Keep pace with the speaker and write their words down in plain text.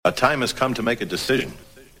time has come to make a decision.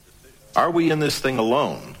 Are we in this thing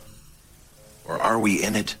alone, or are we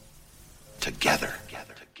in it together?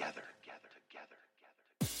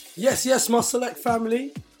 Yes, my Select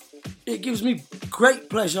family. It gives me great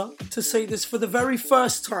pleasure to say this for the very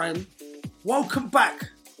first time. Welcome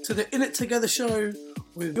back to the In It Together show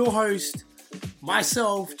with your host,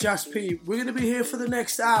 myself, Jas P. We're going to be here for the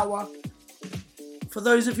next hour. For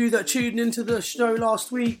those of you that tuned into the show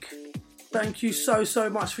last week, thank you so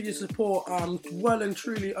much for your support. I'm well and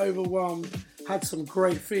truly overwhelmed. Had some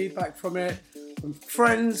great feedback from it, from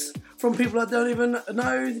friends, from people I don't even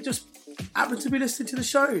know, just happen to be listening to the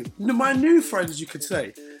show. My new friends, you could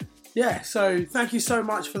say. Yeah, so thank you so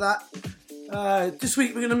much for that. This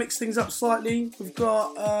week we're going to mix things up slightly. We've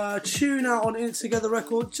got a tune out on In It Together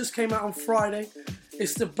record, just came out on Friday.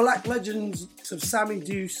 It's the Black Legends of Sammy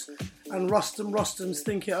Deuce and Rustam's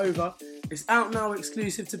Think It Over. It's out now,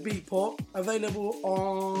 exclusive to Beatport, available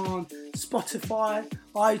on Spotify,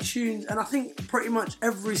 iTunes, and I think pretty much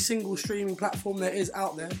every single streaming platform there is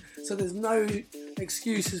out there. So there's no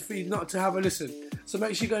excuses for you not to have a listen. So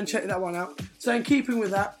make sure you go and check that one out. So in keeping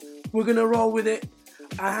with that, we're going to roll with it.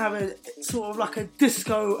 I have a sort of like a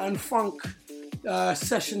disco and funk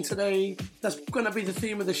session today. That's going to be the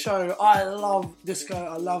theme of the show. I love disco,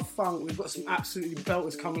 I love funk. We've got some absolutely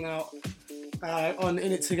belters coming out on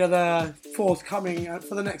In It Together, forthcoming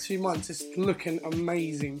for the next few months. It's looking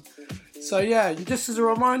amazing. So yeah, just as a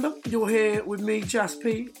reminder, you're here with me, Jas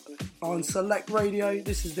P, on Select Radio.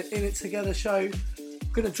 This is the In It Together show.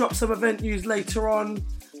 Going to drop some event news later on.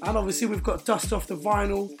 And obviously we've got Dust Off the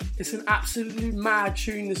Vinyl. It's an absolutely mad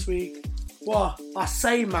tune this week. Well, I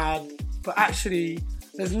say mad, but actually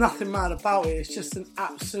there's nothing mad about it. It's just an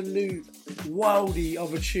absolute worldie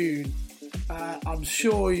of a tune. I'm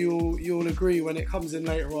sure you'll agree when it comes in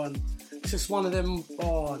later on. It's just one of them,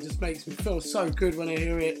 it just makes me feel so good when I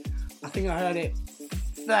hear it. I think I heard it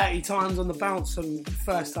 30 times on the bounce on the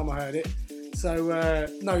first time I heard it. So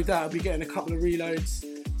no doubt I'll be getting a couple of reloads.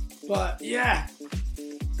 But yeah,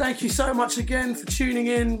 thank you so much again for tuning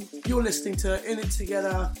in. You're listening to In It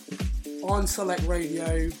Together on Select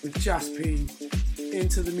Radio with Jas P.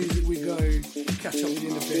 Into the music we go. Catch up with you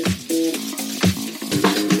in a bit.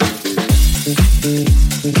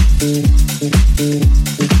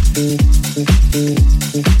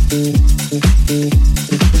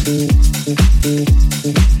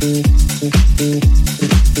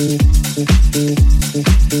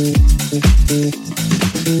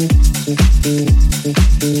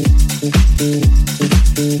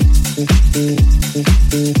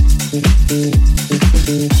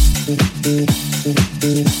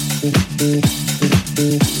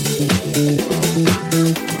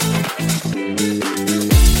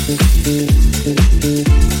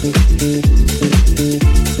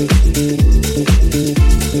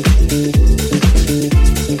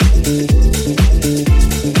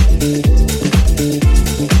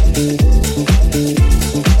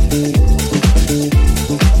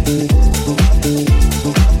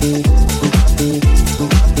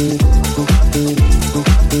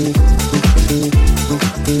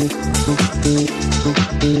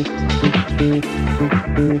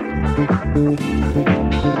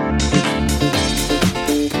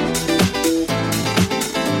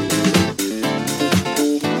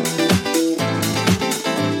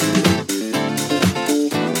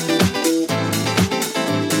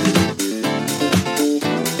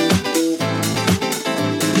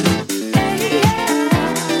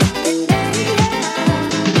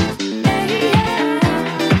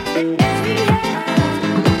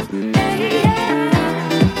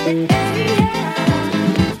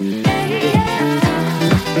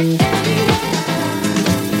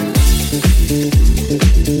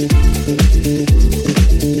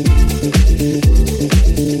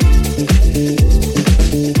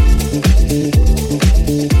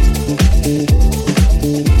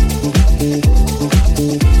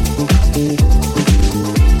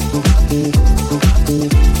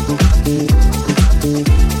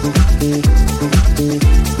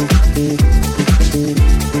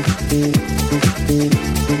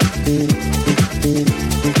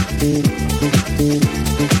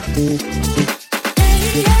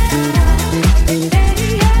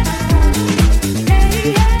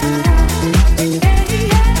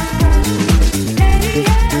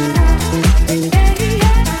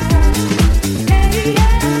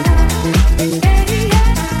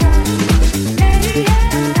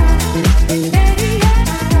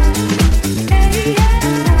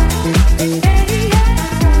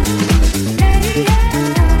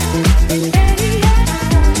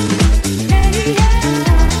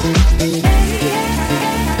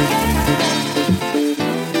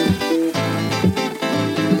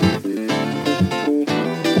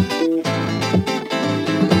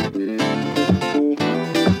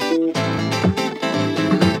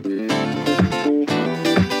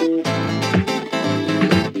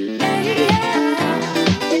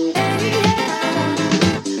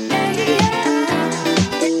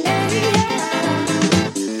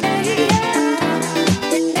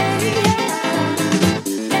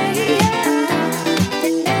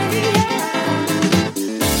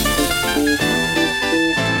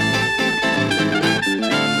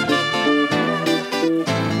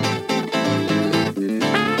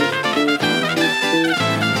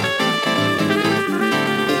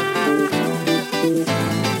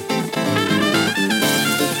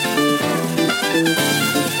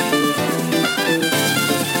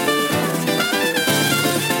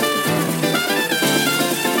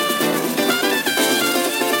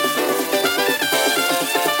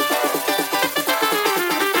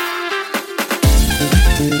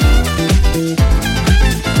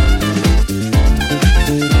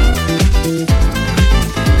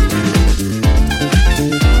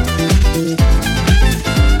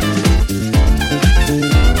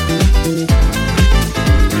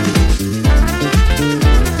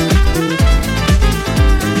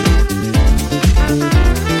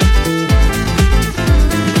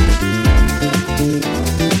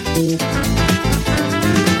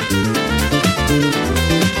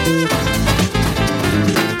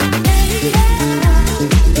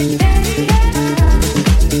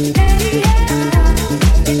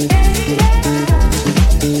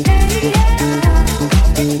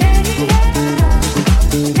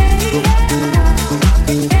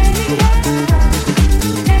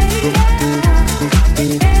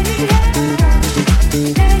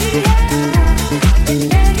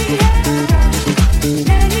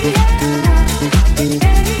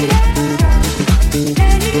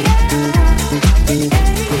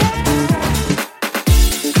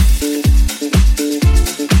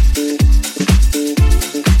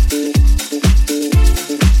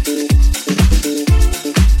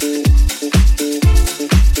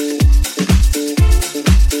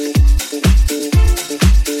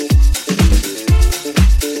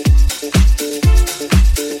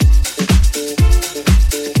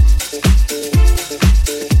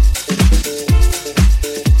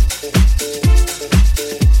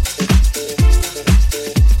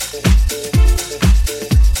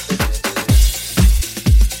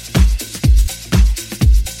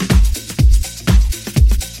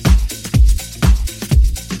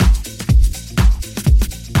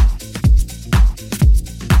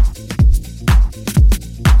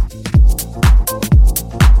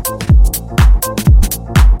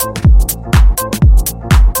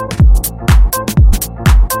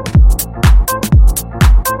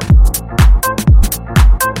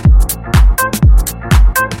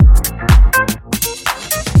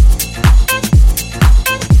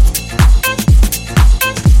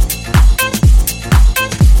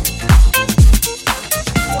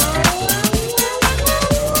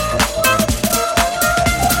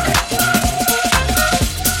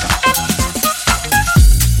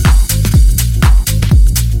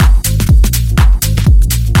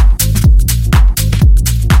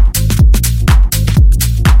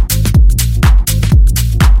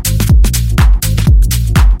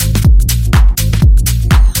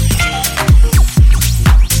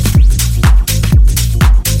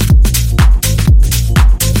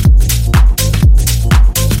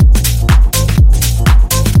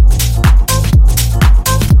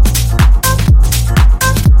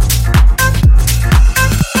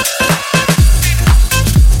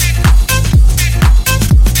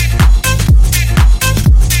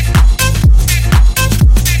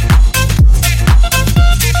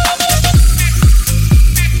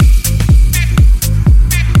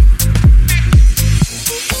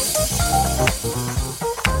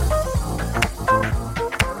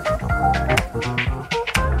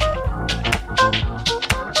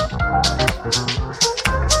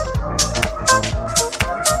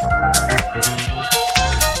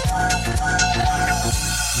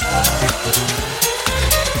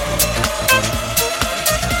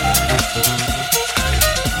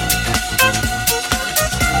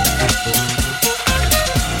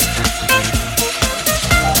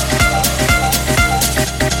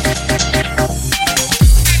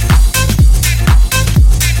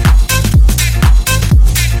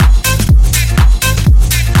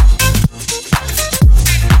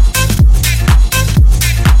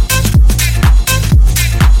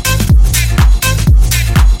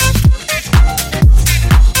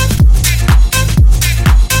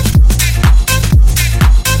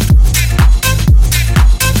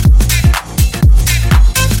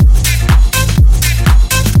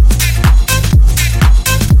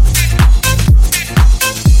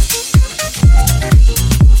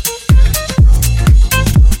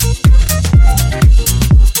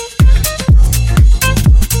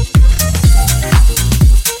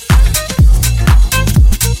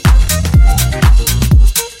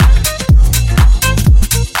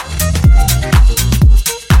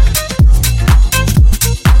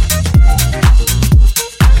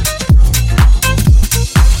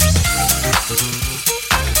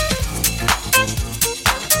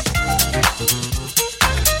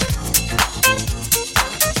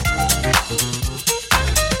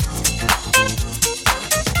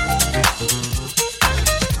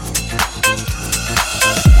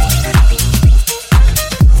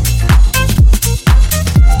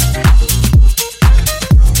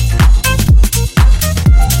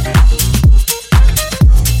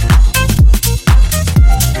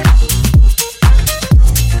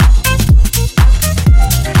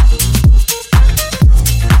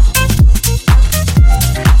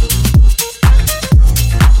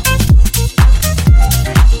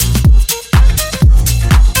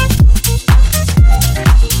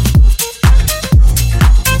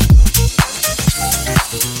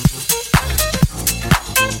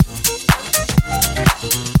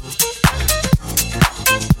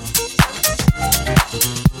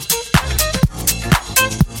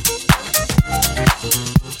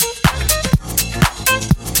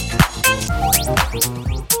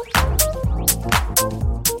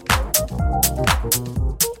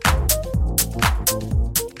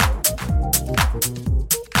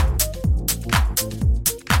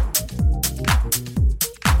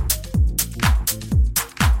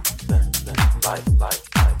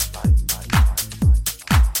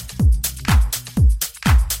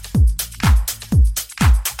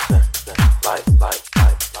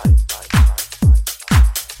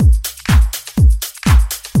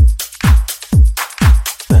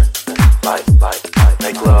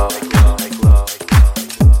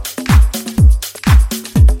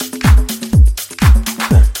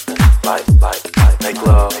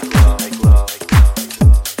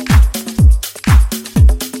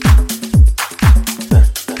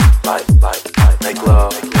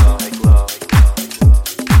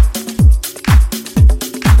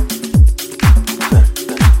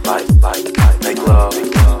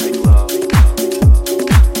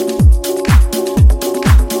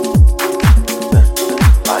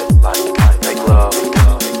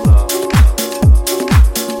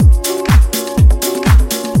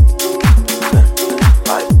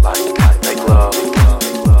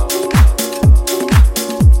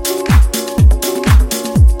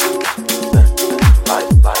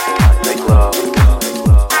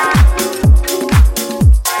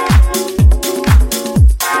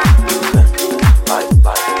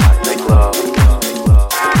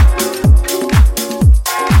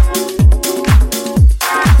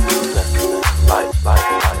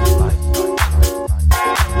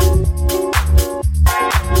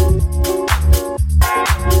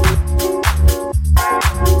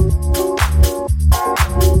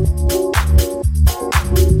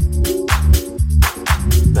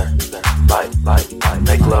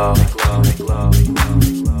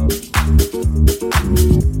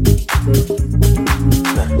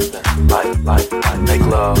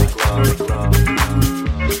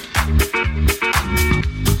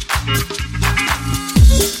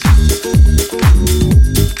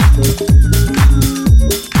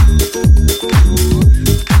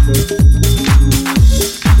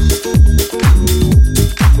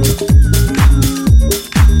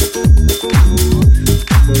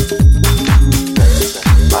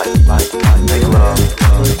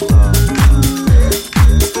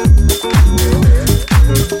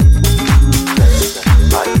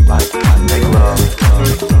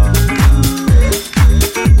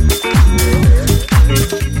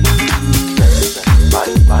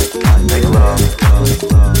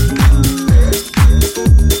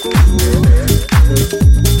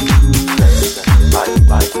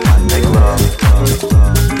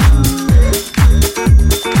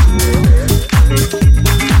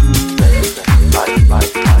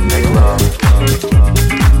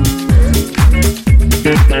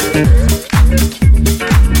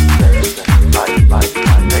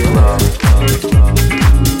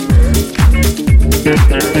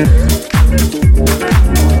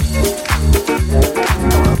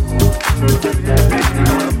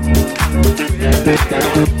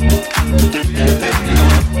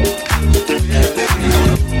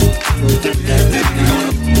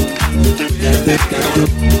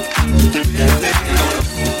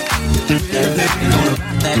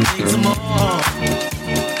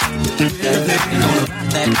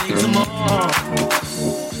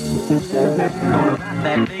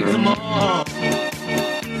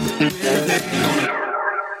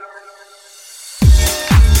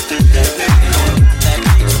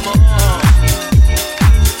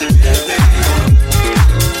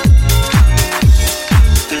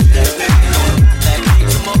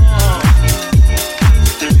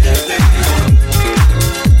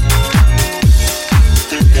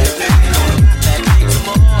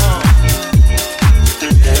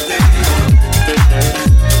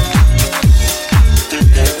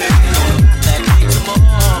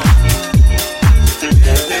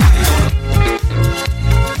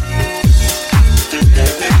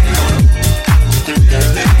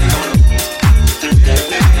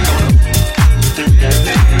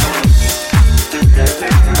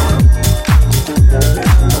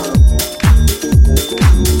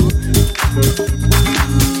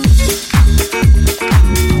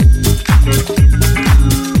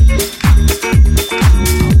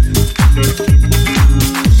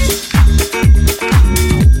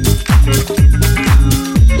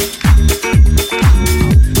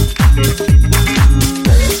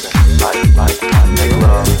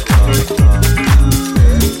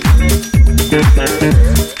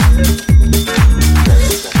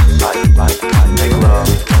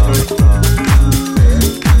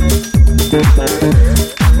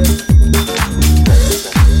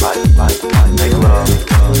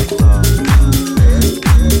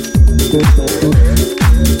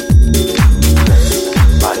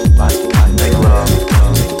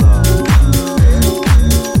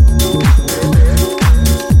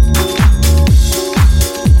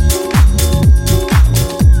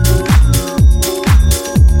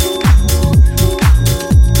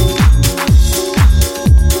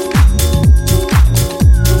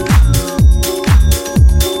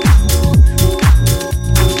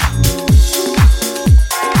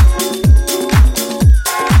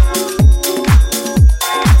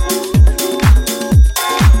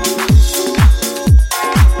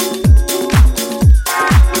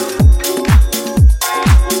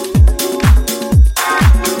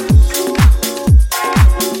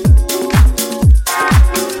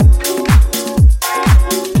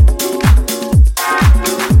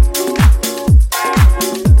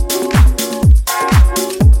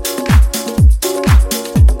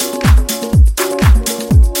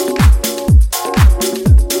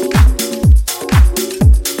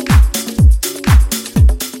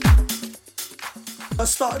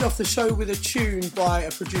 off the show with a tune by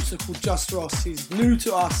a producer called Just Ross. He's new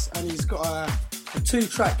to us and he's got a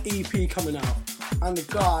 2-track EP coming out. And the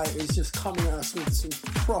guy is just coming at us with some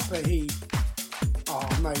proper heat. Oh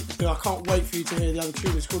mate, I can't wait for you to hear the other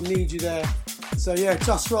tune. It's called Need You There. So yeah,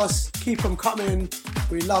 Just Ross, keep them coming.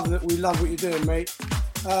 We love it. We love what you're doing, mate.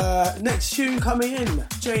 Next tune coming in,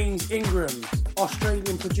 James Ingram,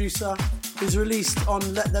 Australian producer. He's released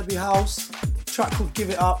on Let There Be House. Track called Give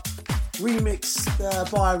It Up, remixed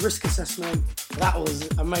by Risk Assessment. That was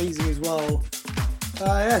amazing as well.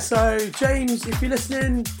 So James, if you're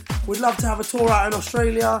listening, we'd love to have a tour out in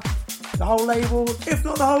Australia. The whole label, if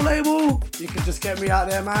not the whole label, you can just get me out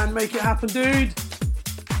there, man. Make it happen, dude.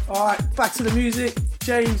 Alright, back to the music.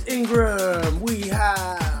 James Ingram, we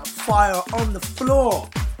have Fire on the Floor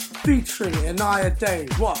featuring Anaya Day.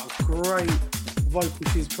 What a great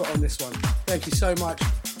vocal she's put on this one. Thank you so much.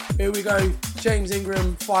 Here we go, James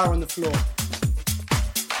Ingram, Fire on the Floor.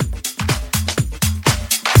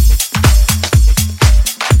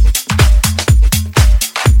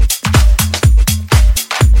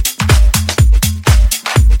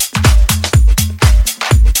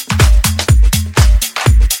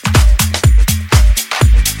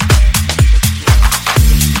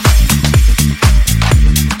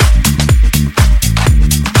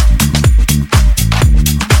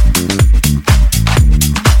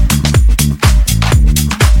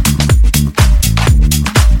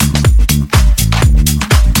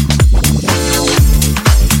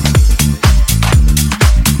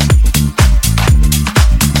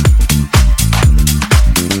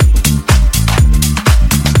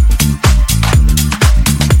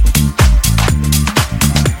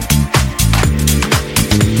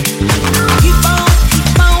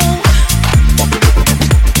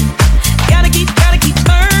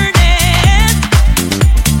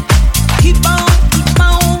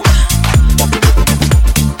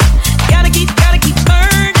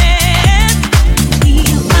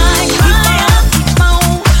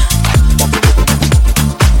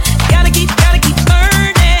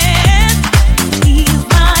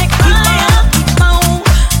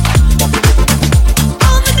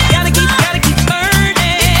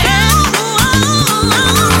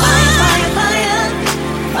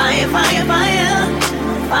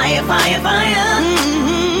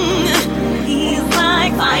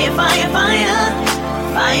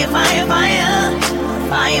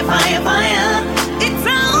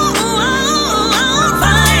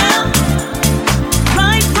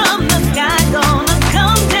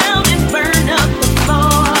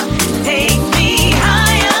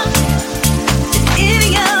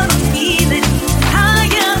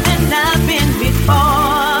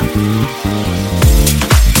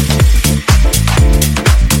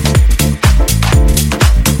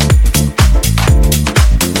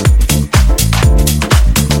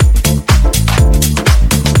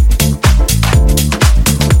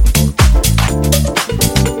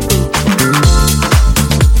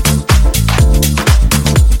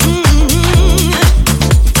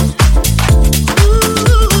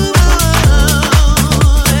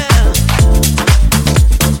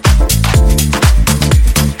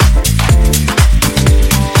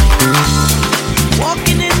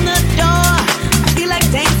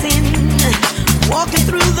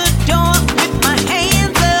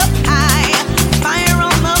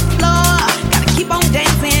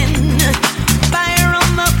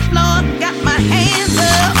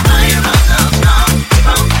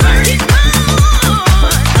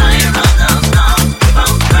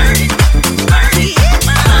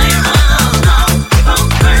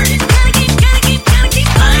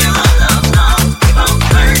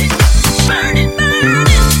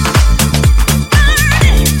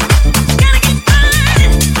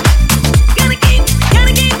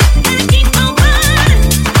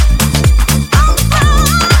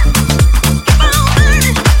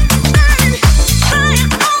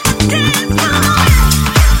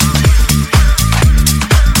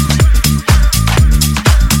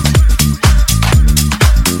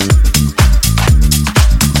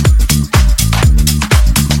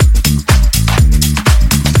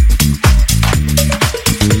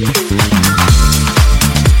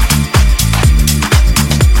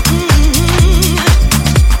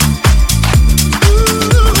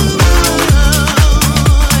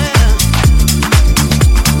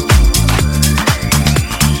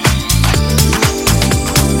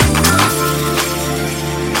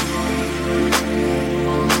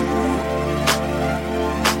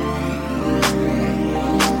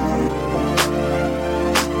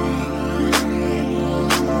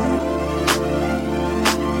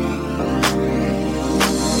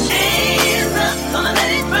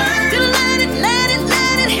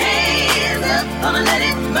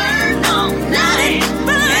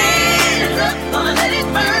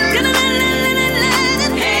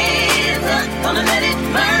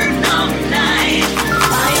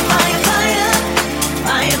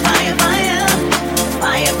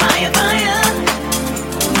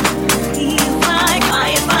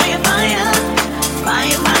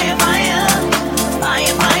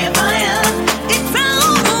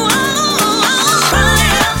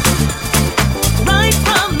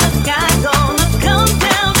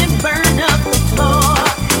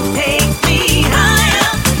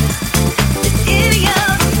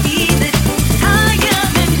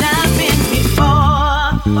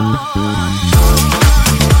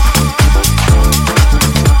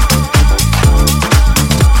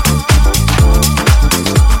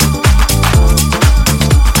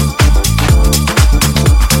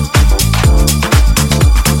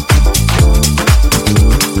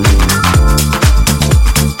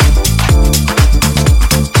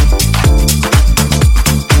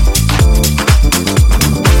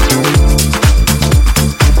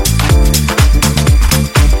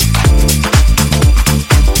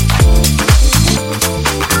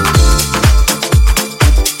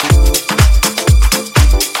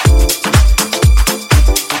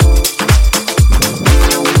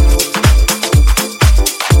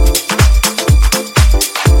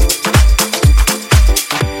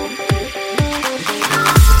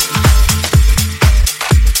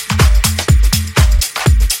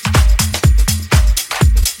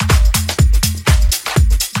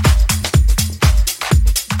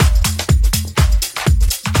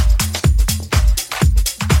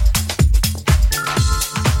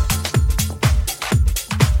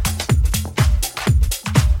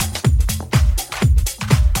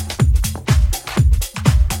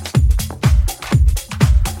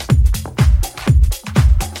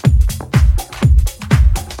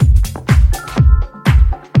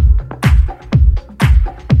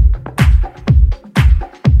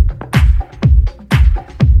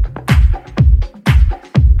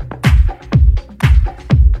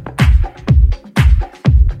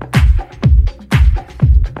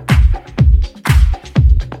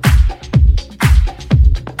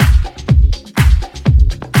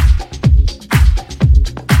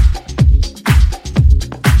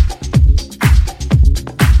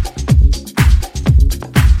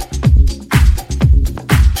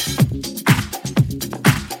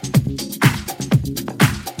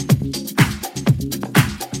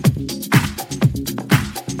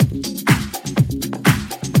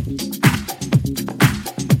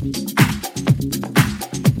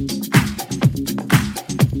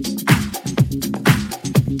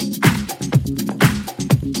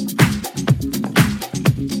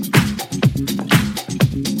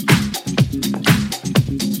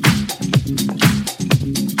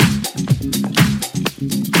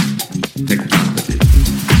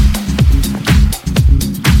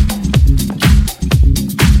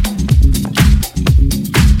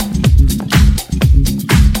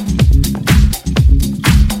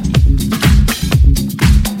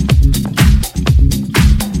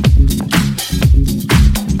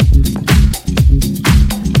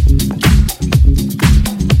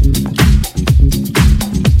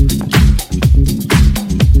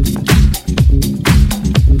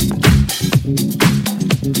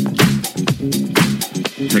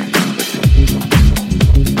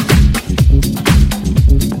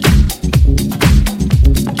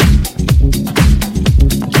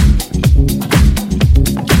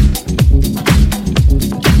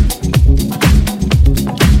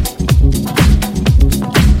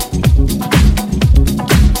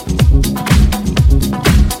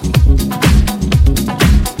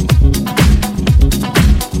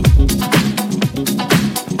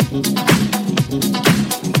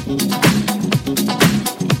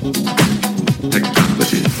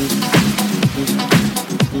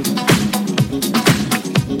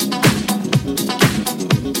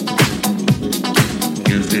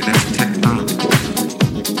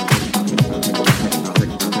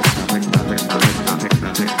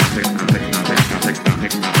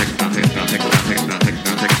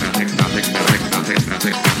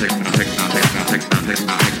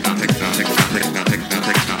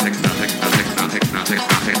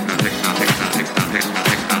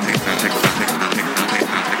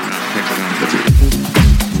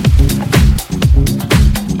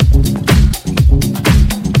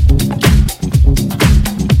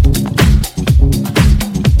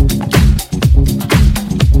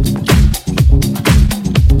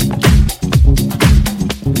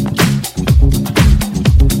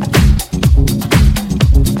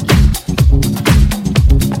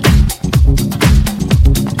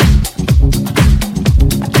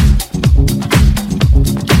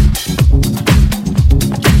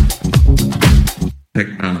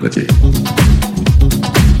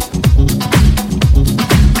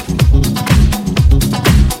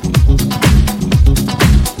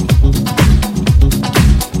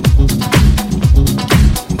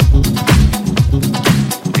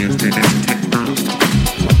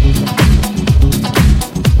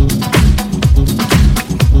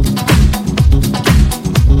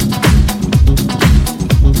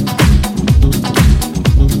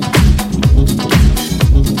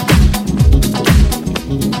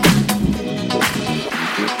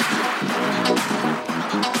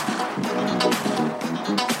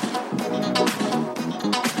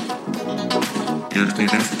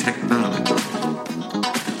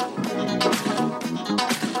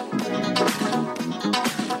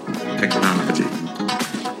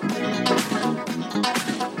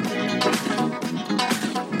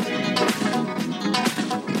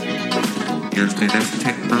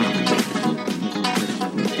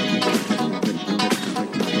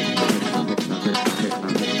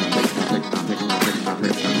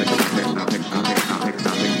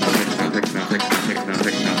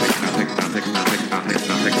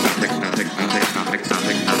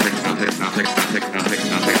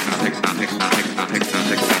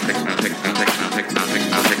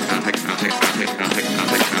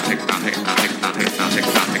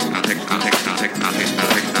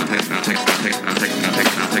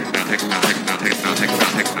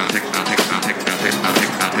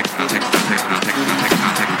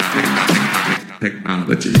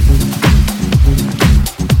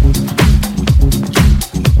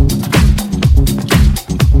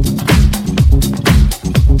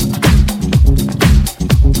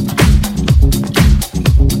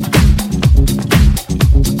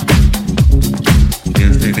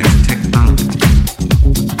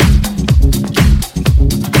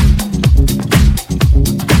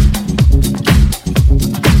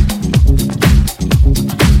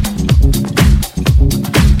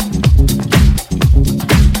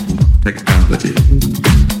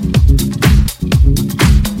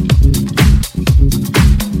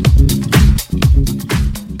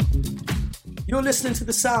 Listening to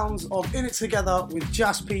the sounds of In It Together with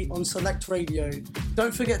Jaspi on Select Radio.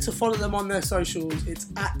 Don't forget to follow them on their socials. It's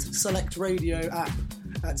at Select Radio app.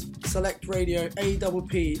 That's Select Radio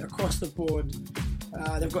APP across the board.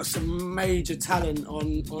 They've got some major talent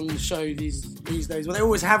on the show these days. Well, they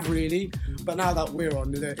always have really, but now that we're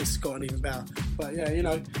on, it's gotten even better. But yeah, you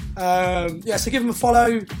know, so give them a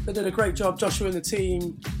follow. They did a great job. Joshua and the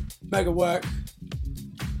team, mega work.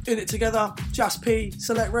 In It Together, Jaspi,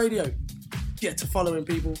 Select Radio. Get to following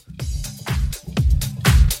people.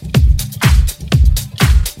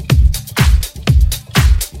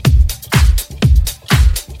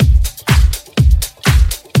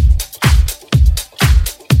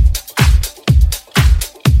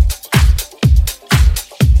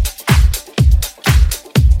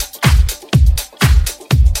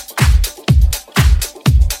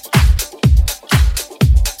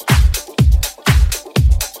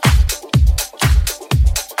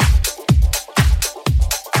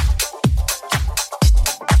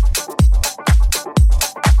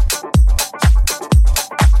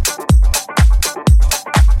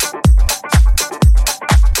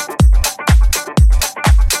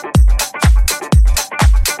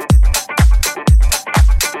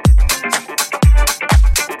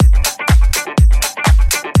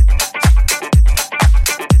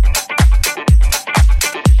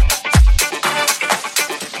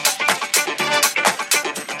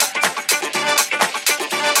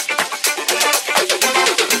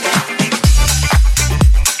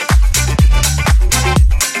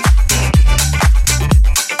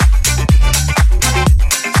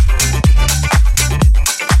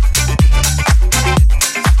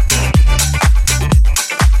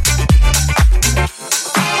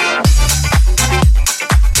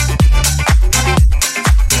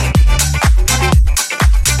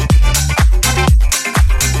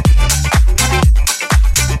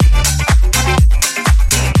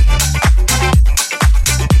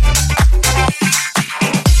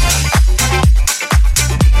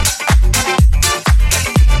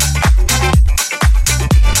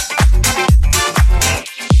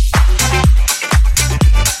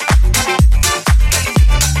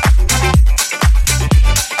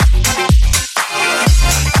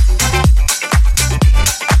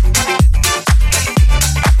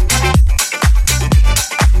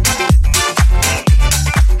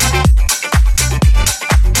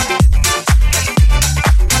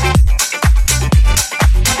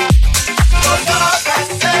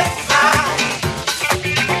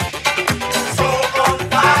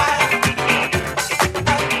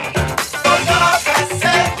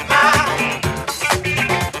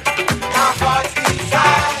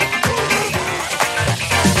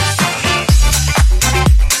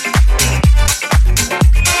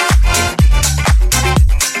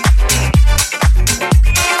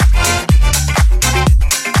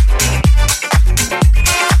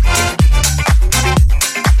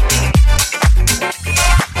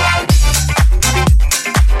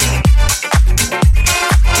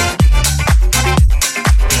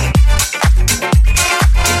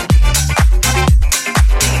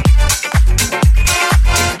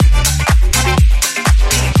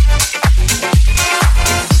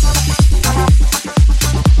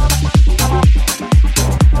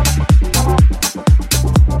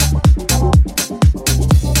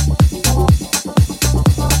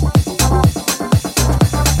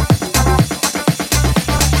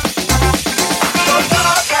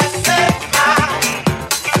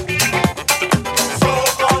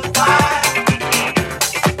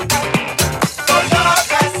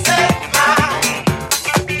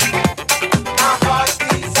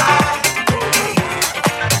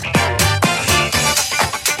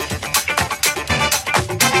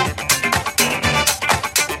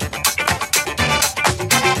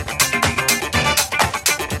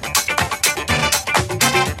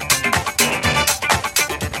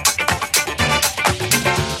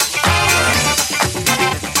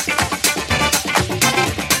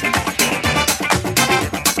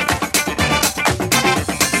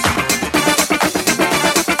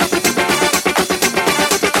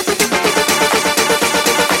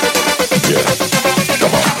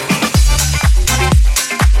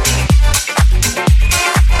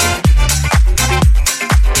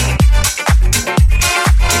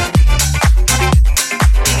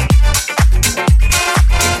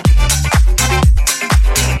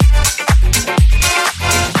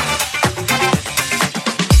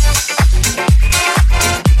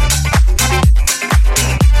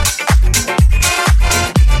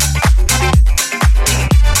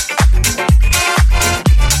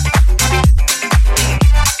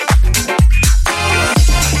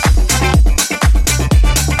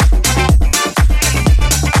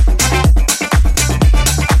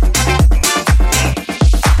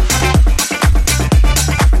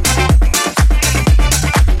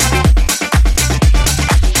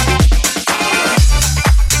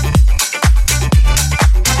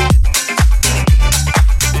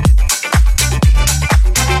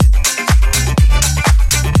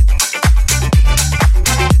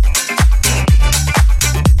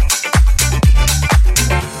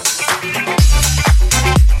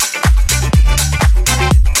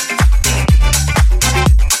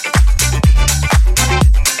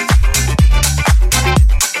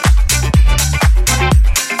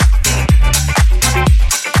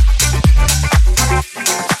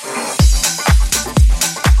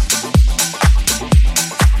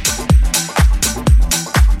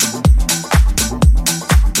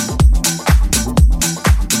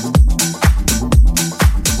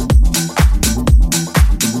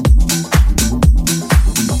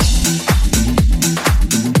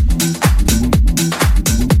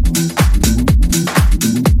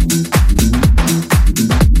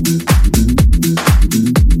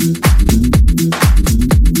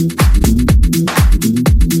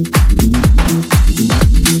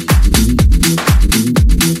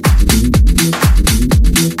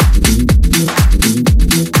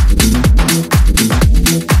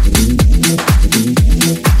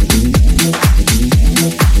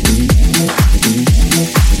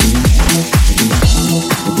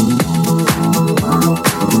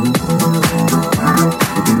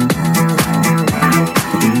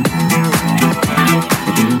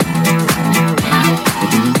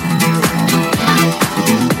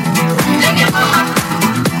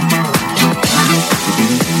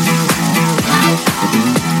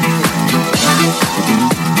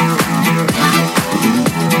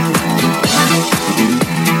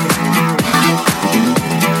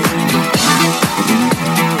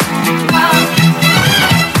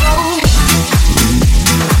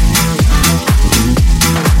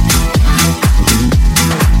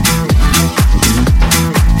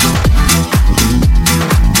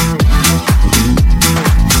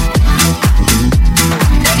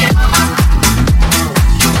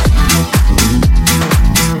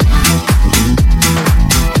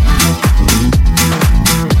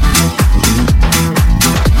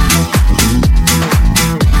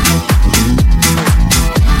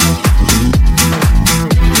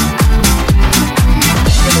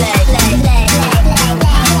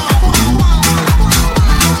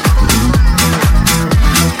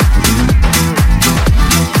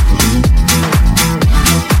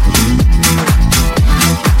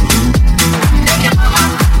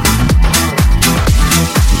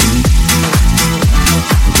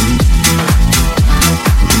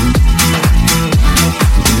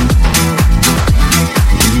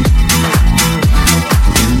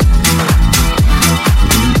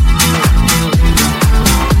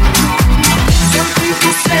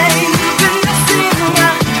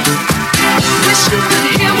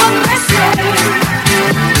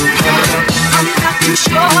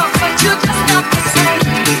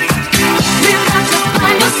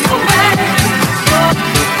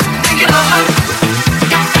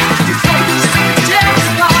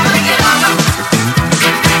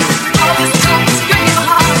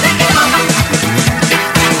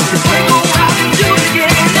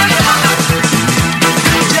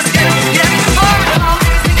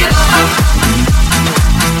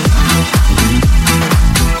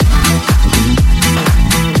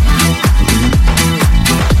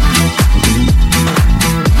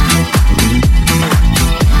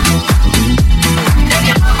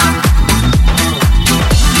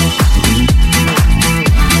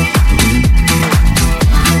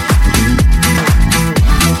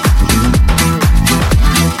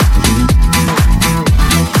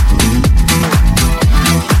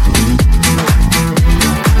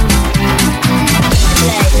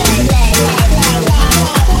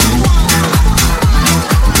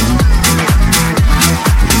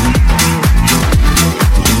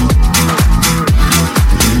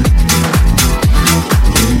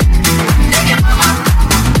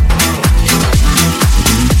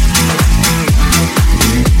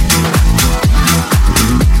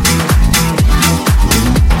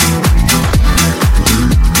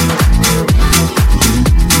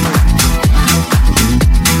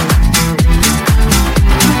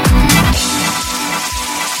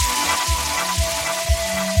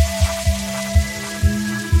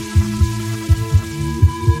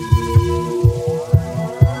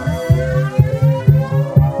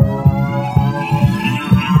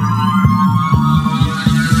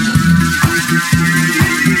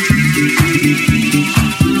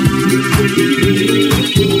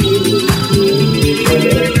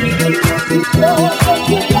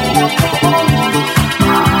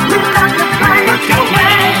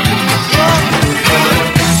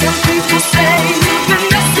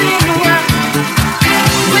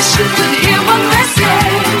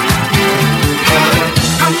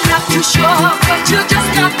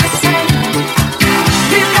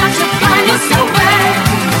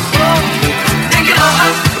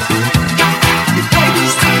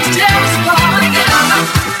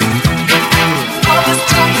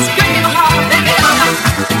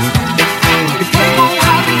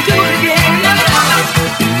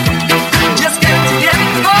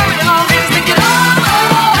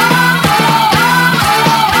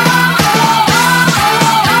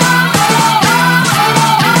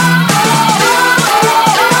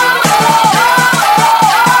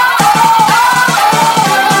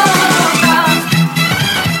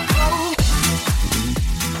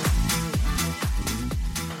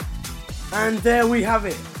 And there we have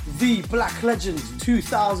it, the Black Legend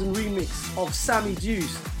 2000 remix of Sammy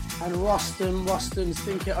Juice and Rustam's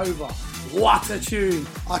Think It Over. What a tune!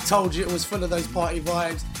 I told you it was full of those party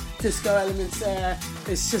vibes, disco elements there.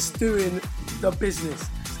 It's just doing the business.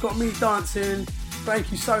 It's got me dancing.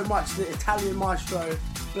 Thank you so much to the Italian maestro,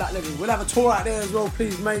 Black Legend. We'll have a tour out there as well,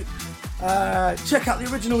 please, mate. Check out the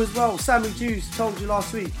original as well, Sammy Juice, told you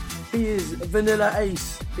last week. He is Vanilla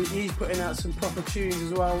Ace. He's putting out some proper tunes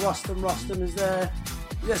as well. Rustam is there.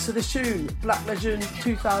 Yeah, so this tune, Black Legend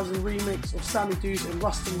 2000 remix of Sammy Juice and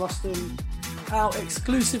Rustam, out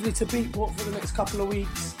exclusively to Beatport for the next couple of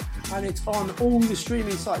weeks. And it's on all the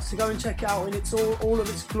streaming sites, so go and check it out in its all of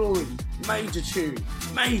its glory. Major tune.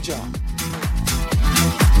 Major.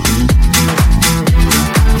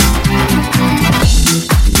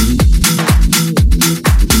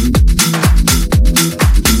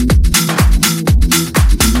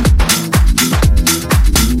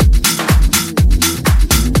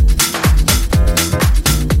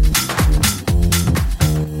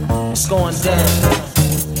 It's going down.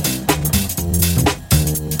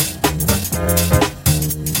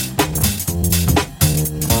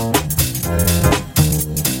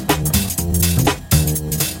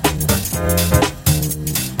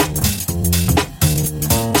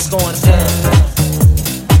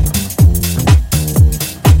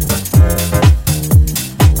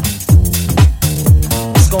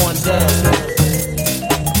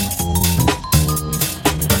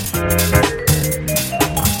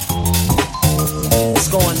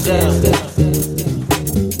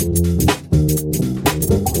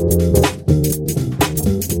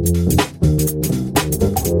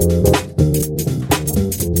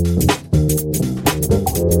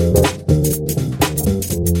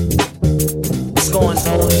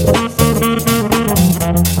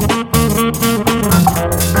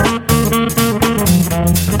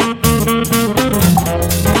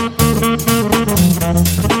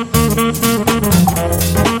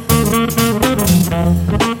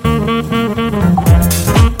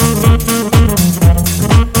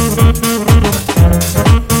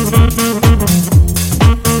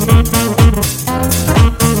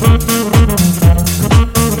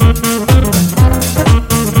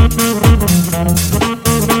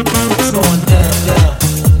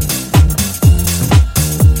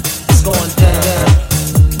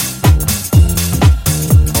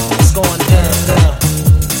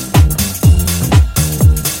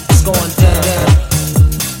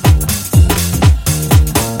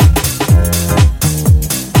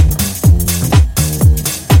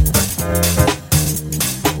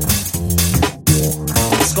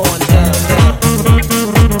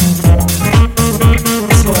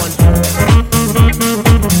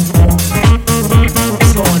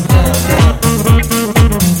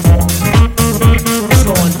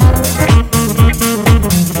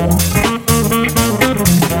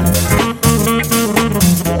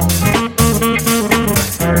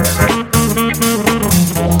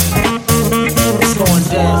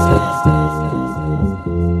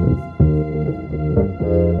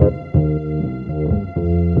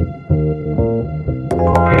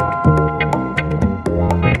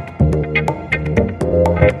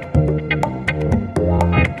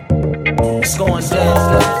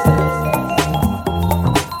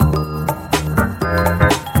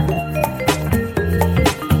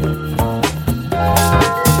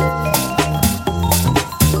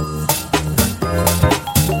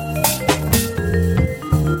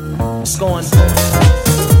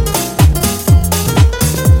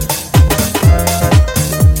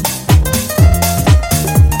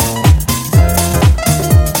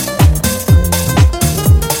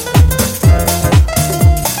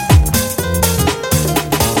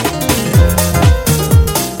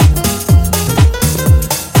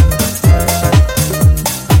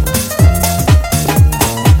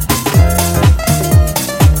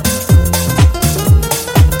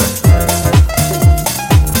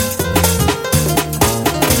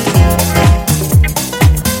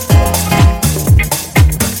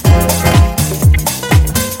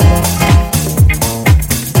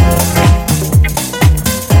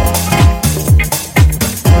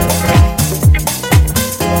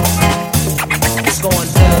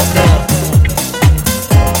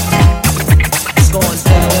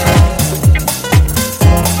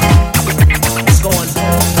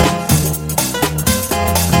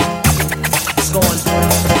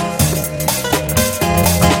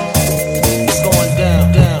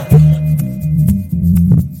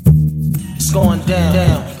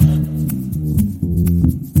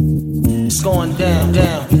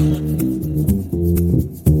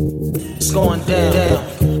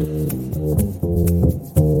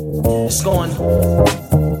 It's going.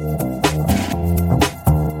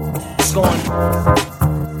 It's going.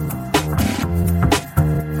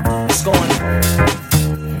 It's going.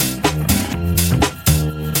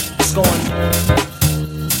 It's going.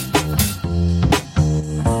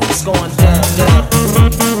 It's going down, down. It's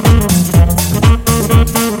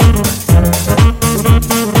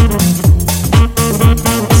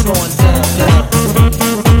going down, down. It's going.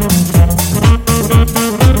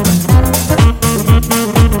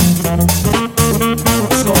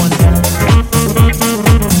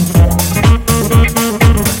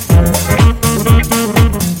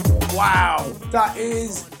 Wow, that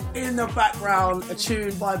is in the background a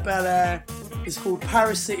tune by Bel Air. It's called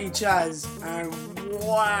Paris City Jazz, and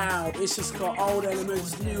wow, it's just got old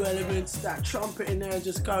elements, new elements, that trumpet in there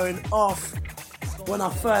just going off. When I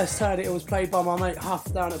first heard it, it was played by my mate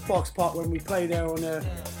Huff down at Box Park when we played there on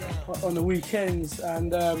the weekends,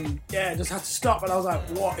 and yeah, just had to stop, and I was like,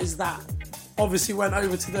 what is that? Obviously went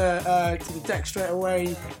over to the deck straight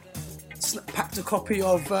away, packed a copy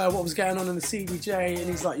of what was going on in the CDJ, and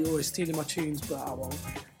he's like, you're always stealing my tunes, but I won't.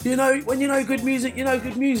 You know, when you know good music, you know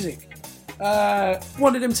good music.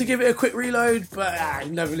 Wanted him to give it a quick reload, but he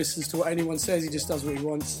never listens to what anyone says, he just does what he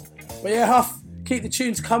wants. But yeah, Huff, keep the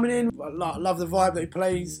tunes coming in. I love the vibe that he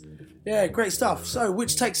plays. Yeah, great stuff. So,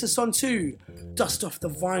 which takes us on to Dust Off the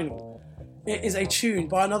Vinyl. It is a tune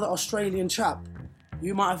by another Australian chap.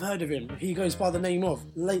 You might have heard of him. He goes by the name of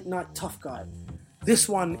Late Night Tough Guy. This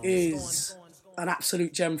one is an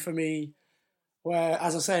absolute gem for me, where,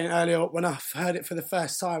 as I was saying earlier, when I heard it for the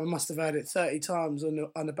first time, I must have heard it 30 times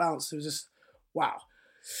on the bounce. It was just, wow.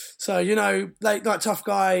 So, you know, Late Night Tough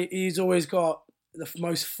Guy, he's always got the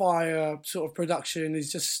most fire sort of production.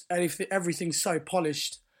 He's just, everything's so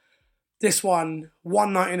polished. This one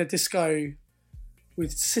night in a disco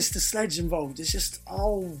with Sister Sledge involved. It's just,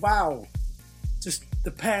 oh, wow. Just the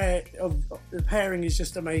pairing is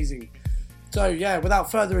just amazing. So yeah,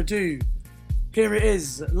 without further ado, here it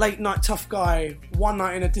is, Late Night Tough Guy, One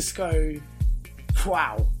Night in a Disco.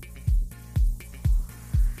 Wow.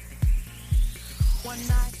 One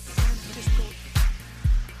night in a disco,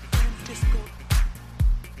 in a disco,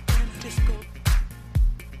 in a disco,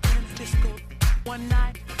 in a disco. One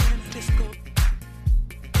night in a disco, in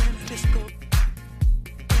a disco,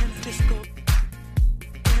 in a disco,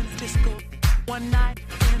 in a disco. One night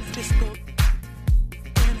in a disco, in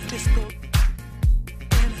a disco,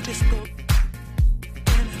 in a disco,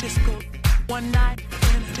 in a disco. One night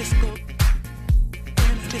in a disco, in a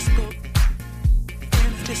disco, in a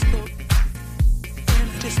disco.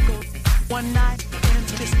 Disco. One night in a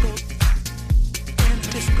disco, in a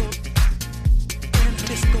disco, in a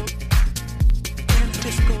disco, in a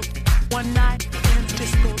disco. One night in a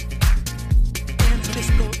disco, in a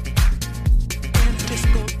disco, in a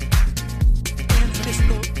disco, in a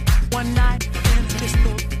disco. One night in a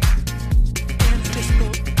disco, in a disco,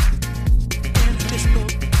 in a disco,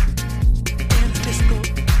 in a disco.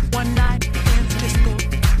 One night in a disco,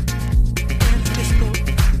 in a disco.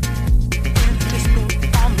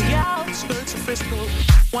 Outskirts of Frisco,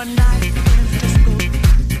 one night in a disco,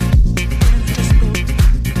 in a disco,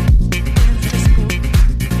 in a disco, in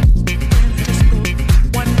a disco,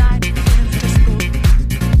 one night in a disco, in a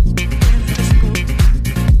disco, in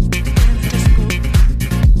a disco,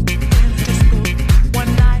 in a disco,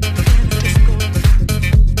 one night in a disco, in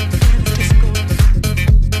a disco, in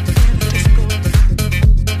a disco, in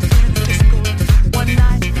a disco, one night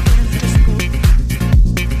in a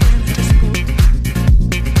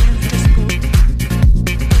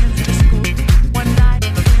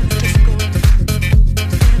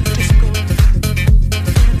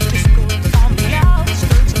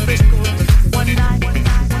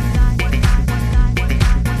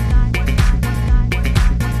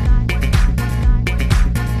disco, in a disco.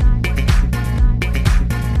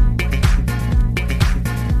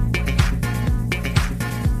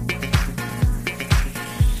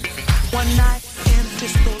 One night in a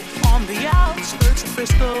disco on the outskirts of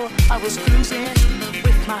Frisco. I was cruising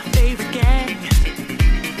with my favorite gang.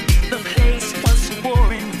 The place was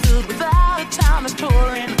boring, filled without a town that's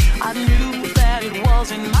touring. I knew that it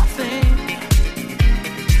wasn't my thing.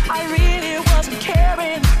 I really wasn't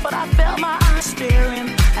caring, but I felt my eyes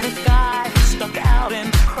staring at a guy stuck out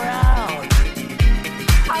in the crowd.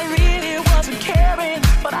 I really wasn't caring,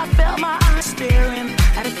 but I felt my eyes staring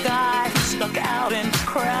at a guy stuck out in the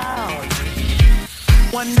crowd.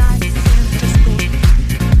 One night in a disco, in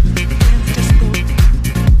a disco, in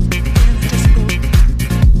a disco,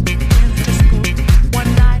 in a disco.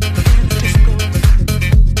 One night in a disco, in a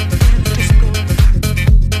disco,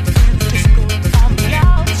 in a disco. On the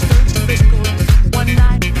outskirts of Frisco. One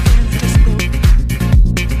night in a disco,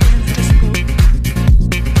 in a disco.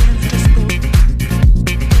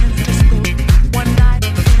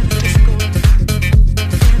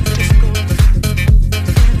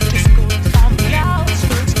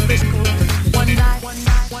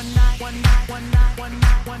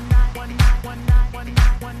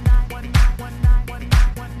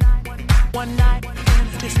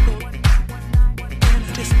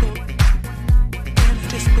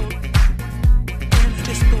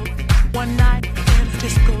 One night in a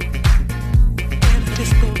disco, in a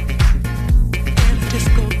disco, in a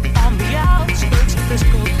disco, on the outskirts of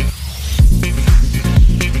Frisco.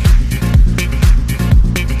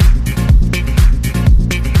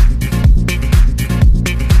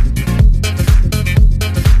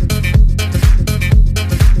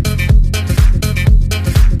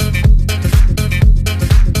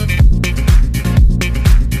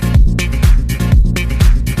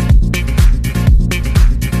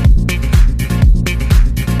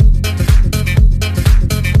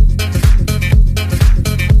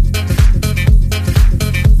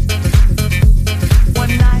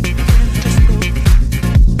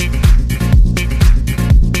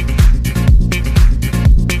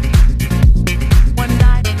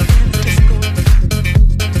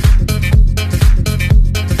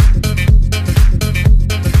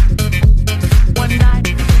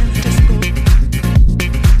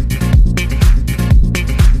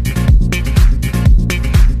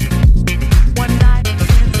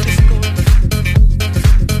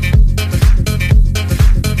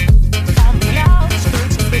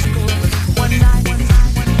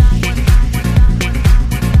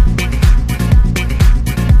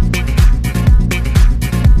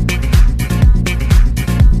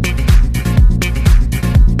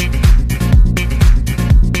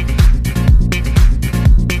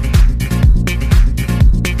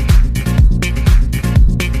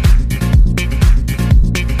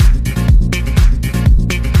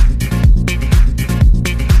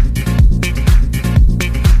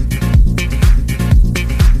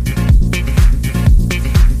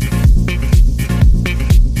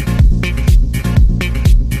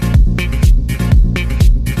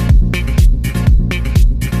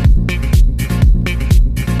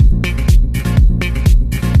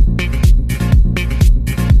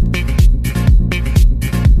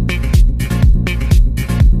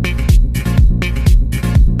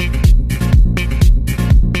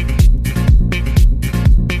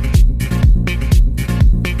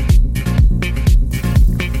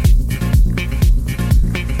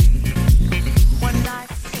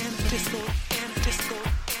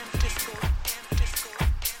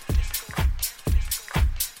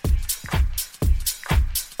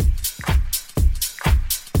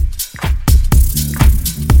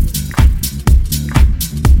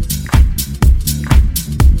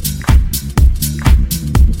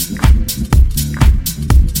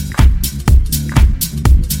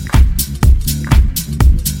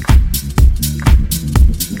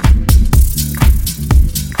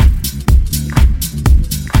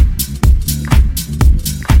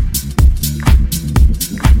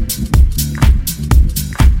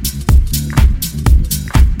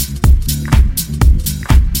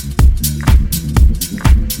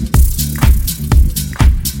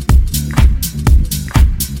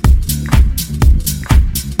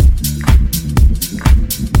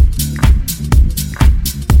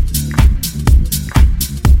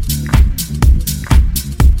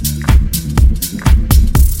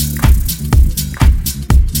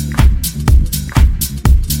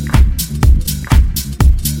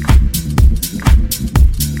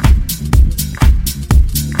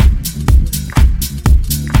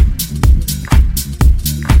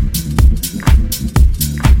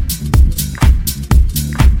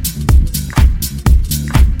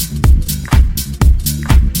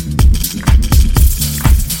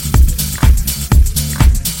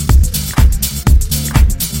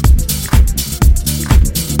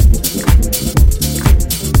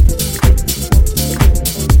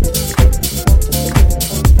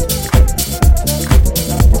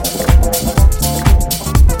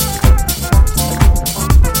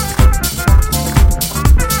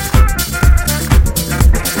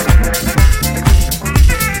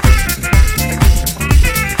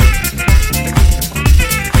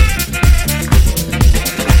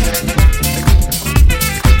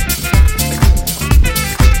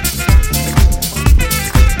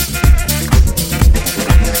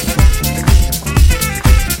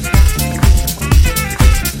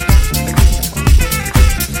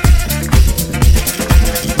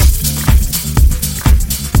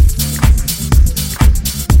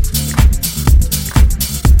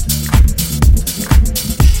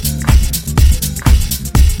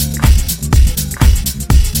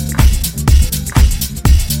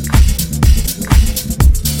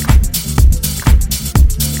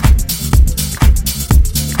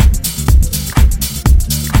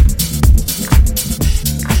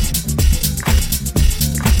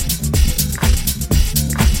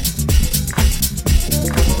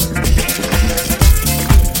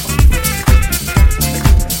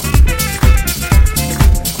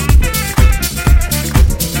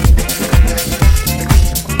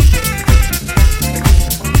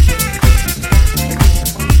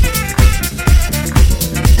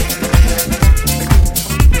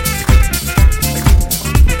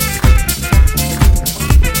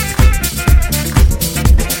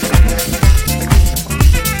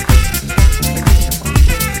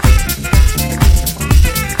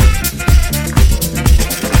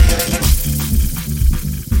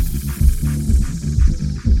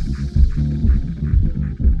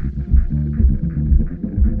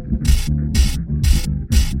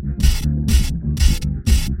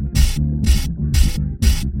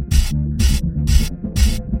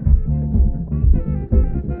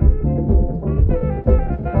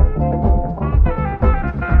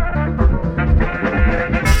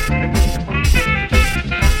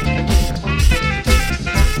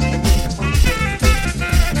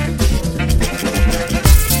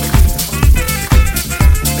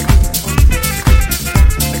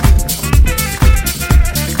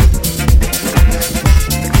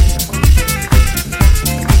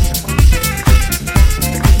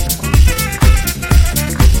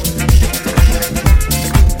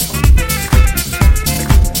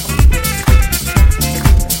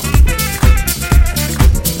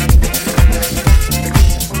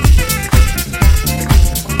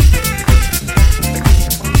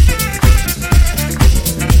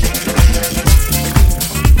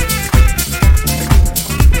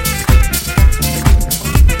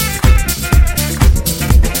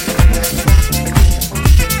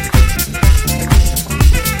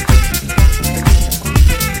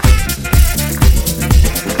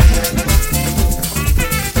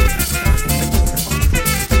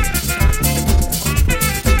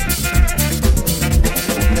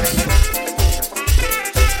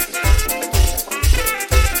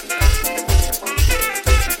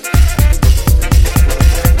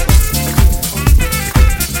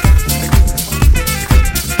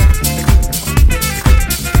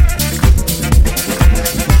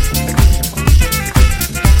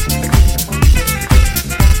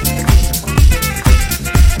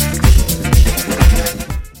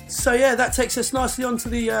 yeah, that takes us nicely on to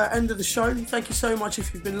the end of the show. Thank you so much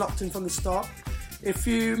if you've been locked in from the start. If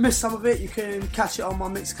you missed some of it, you can catch it on my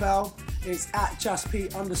Mixcloud. It's at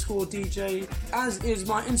Jasp_DJ, as is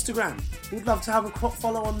my Instagram. We'd love to have a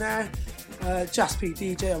follow on there.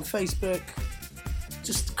 JaspDJ on Facebook.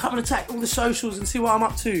 Just come and attack all the socials and see what I'm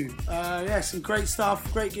up to. Yeah, some great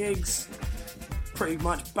stuff, great gigs. Pretty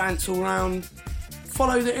much bants all round.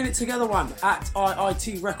 Follow the In It Together one at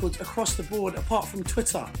IIT Records across the board, apart from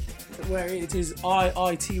Twitter, where it is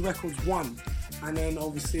IIT Records 1. And then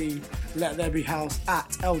obviously Let There Be House at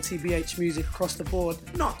LTBH Music across the board.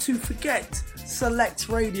 Not to forget Select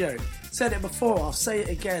Radio. Said it before, I'll say it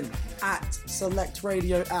again. At Select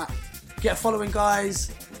Radio app. Get following, guys.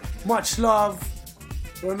 Much love.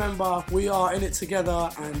 Remember, we are in it together,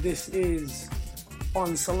 and this is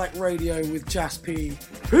on Select Radio with Jasp.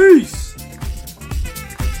 Peace.